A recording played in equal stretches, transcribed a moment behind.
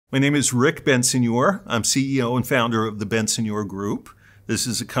My name is Rick Bensignor. I'm CEO and founder of the Bensignor Group. This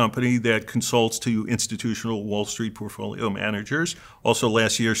is a company that consults to institutional Wall Street portfolio managers. Also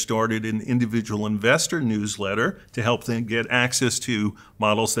last year started an individual investor newsletter to help them get access to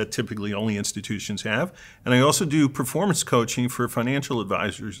models that typically only institutions have. And I also do performance coaching for financial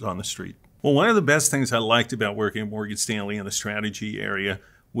advisors on the street. Well, one of the best things I liked about working at Morgan Stanley in the strategy area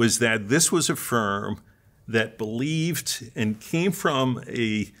was that this was a firm that believed and came from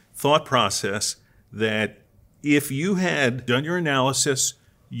a thought process that if you had done your analysis,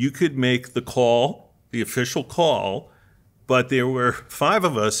 you could make the call, the official call, but there were 5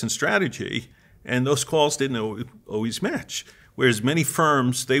 of us in strategy, and those calls didn't always match. Whereas many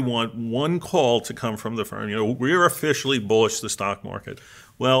firms, they want one call to come from the firm. You know, we're officially bullish the stock market.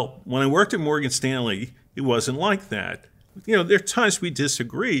 Well, when I worked at Morgan Stanley, it wasn't like that. You know, there are times we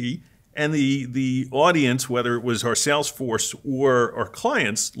disagree, and the audience, whether it was our sales force or our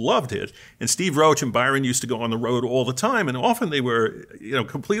clients, loved it. And Steve Roach and Byron used to go on the road all the time, and often they were, you know,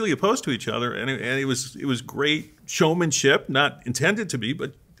 completely opposed to each other. And it was great showmanship, not intended to be,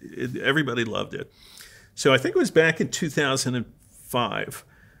 but everybody loved it. So I think it was back in 2005.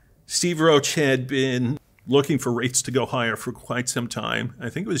 Steve Roach had been looking for rates to go higher for quite some time. I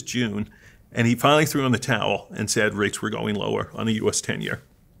think it was June. And he finally threw in the towel and said rates were going lower on the U.S. 10-year.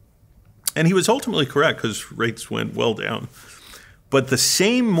 And he was ultimately correct because rates went well down. But the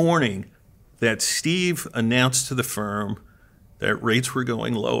same morning that Steve announced to the firm that rates were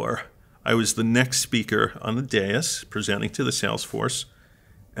going lower, I was the next speaker on the dais presenting to the sales force.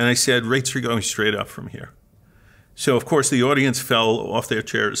 And I said, rates are going straight up from here. So, of course, the audience fell off their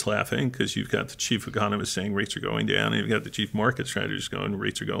chairs laughing because you've got the chief economist saying rates are going down, and you've got the chief market strategist going,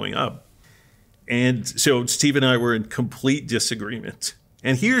 rates are going up. And so Steve and I were in complete disagreement.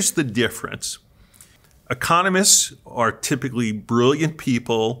 And here's the difference. Economists are typically brilliant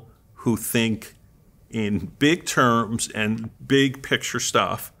people who think in big terms and big picture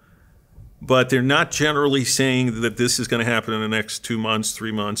stuff, but they're not generally saying that this is going to happen in the next 2 months,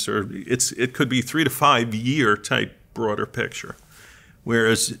 3 months, or it could be 3 to 5 year type broader picture.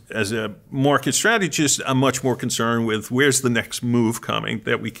 Whereas as a market strategist, I'm much more concerned with where's the next move coming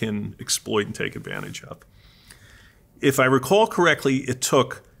that we can exploit and take advantage of. If I recall correctly, it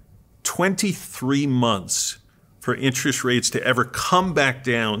took 23 months for interest rates to ever come back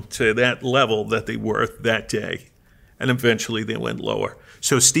down to that level that they were that day. And eventually they went lower.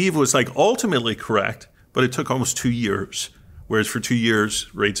 So Steve was like ultimately correct, but it took almost 2 years. Whereas for 2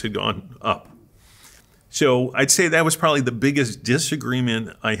 years, rates had gone up. So I'd say that was probably the biggest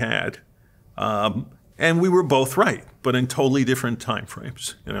disagreement I had. And we were both right, but in totally different time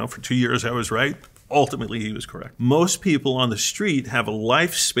frames. You know, for 2 years I was right. Ultimately, he was correct. Most people on the street have a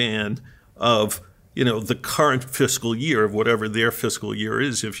lifespan of, you know, the current fiscal year of whatever their fiscal year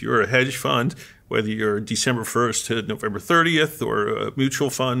is. If you're a hedge fund, whether you're December 1st to November 30th or a mutual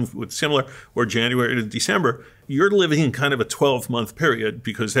fund with similar, or January to December, you're living in kind of a 12-month period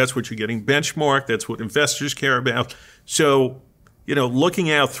because that's what you're getting benchmarked. That's what investors care about. So, you know,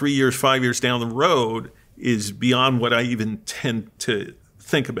 looking out 3 years, 5 years down the road is beyond what I even tend to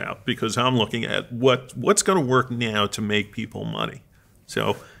think about because I'm looking at what's going to work now to make people money.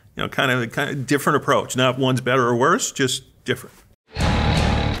 So, you know, kind of a different approach. Not one's better or worse, just different.